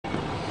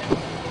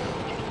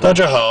大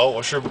家好，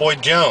我是 Boy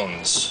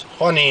Jones，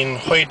 欢迎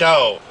回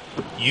到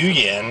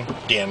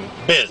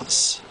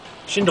YuYan.biz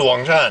新的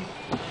网站。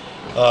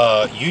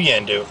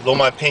YuYan 的罗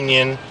马拼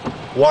音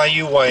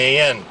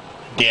YuYan.biz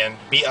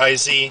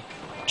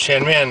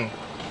前面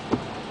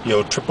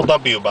有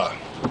www 吧。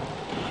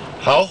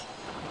好，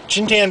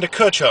今天的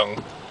课程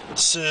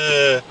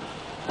是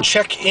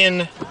check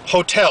in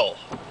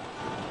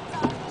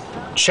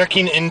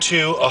hotel。Checking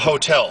into a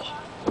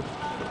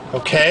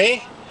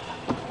hotel，OK？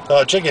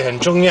 这个很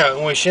重要，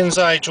因为现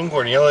在中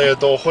国人越来越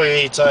多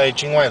会在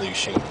境外旅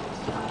行。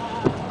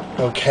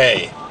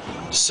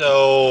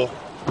OK，so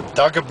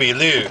打个比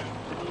喻，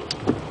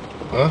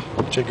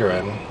这个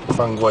人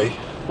犯规。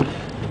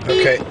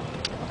OK，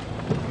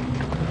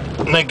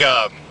 那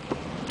个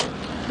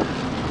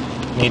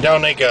你到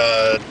那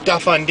个大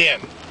饭店，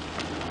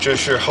就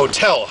是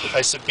hotel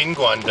还是宾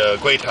馆的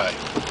柜台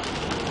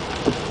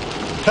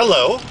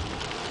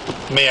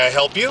 ？Hello。May I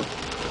help you?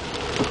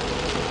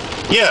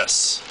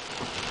 Yes,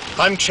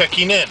 I'm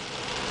checking in.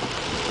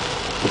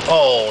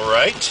 All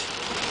right.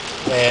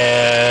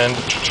 And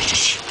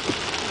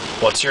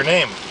what's your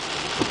name?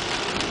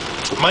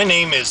 My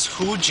name is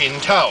Hu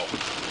Jintao.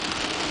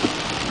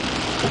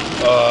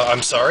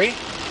 I'm sorry?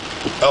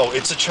 Oh,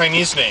 it's a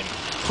Chinese name.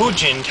 Hu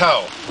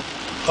Jintao.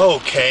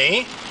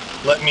 Okay.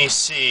 Let me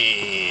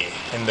see.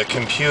 In the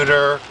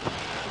computer.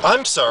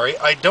 I'm sorry,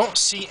 I don't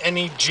see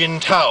any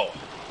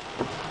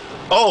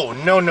Jintao.Oh,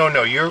 no.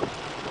 You're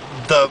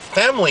the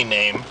family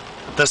name,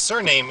 the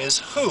surname is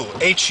Hu,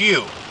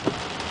 H-U.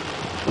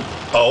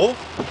 Oh,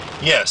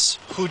 yes,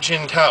 Hu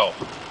Jintao.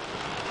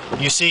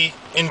 You see,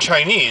 in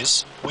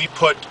Chinese, we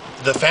put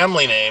the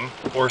family name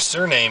or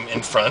surname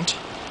in front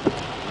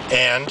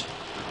and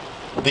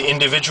the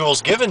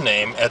individual's given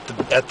name at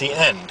the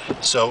end.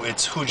 So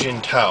it's Hu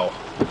Jintao.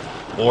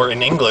 Or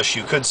in English,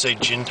 you could say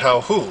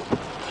Jintao Hu.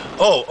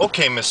 Oh,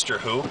 okay, Mr.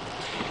 Hu.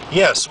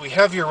 Yes, we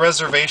have your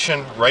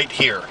reservation right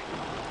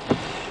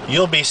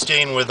here.You'll be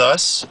staying with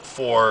us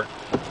for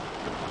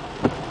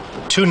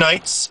 2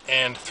 nights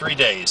and 3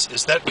 days.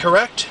 Is that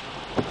correct?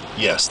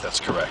 Yes, that's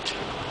correct.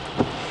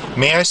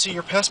 May I see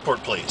your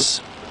passport,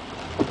 please?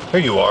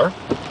 Here you are.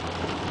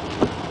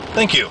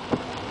 Thank you.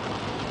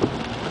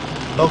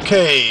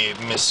 Okay,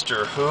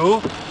 Mr.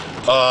 Hu.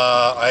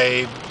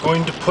 I'm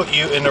going to put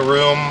you in a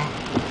room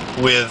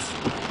with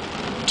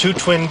 2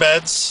 twin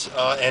beds,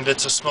 and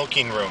it's a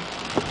smoking room.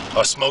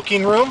 A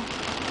smoking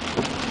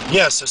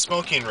room?Yes, a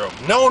smoking room.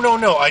 No,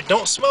 I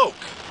don't smoke.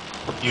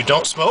 You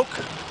don't smoke?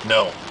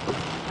 No.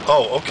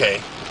 Oh,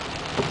 okay.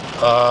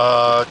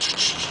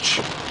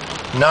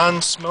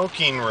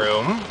 Non-smoking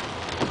room.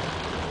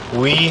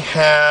 We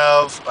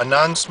have a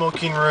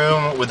non-smoking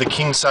room with a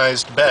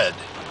king-sized bed.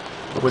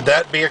 Would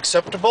that be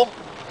acceptable?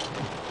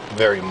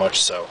 Very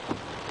much so.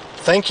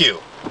 Thank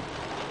you.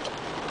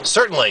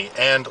 Certainly.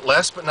 And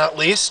last but not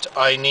least,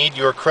 I need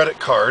your credit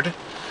card.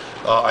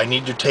 I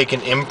need to take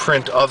an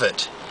imprint of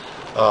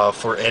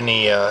it.For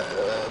any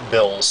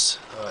bills,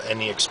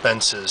 any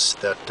expenses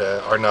that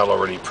are not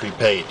already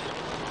prepaid.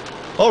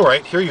 All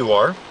right, here you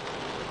are.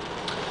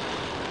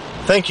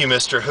 Thank you,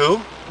 Mr.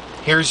 Hu.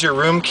 Here's your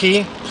room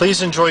key.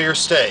 Please enjoy your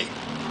stay.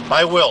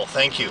 I will,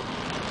 thank you.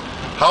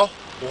 好，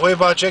我会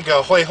把这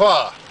个绘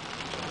画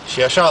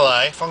写下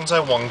来，放在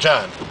网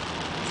站，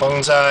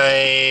放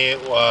在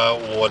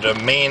我的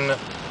main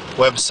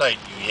website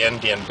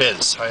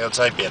YuYan.biz， 还有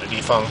在别的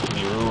地方，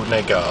比如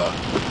那个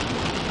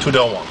土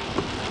豆网。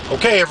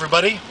Okay,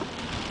 everybody.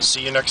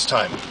 See you next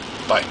time.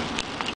 Bye.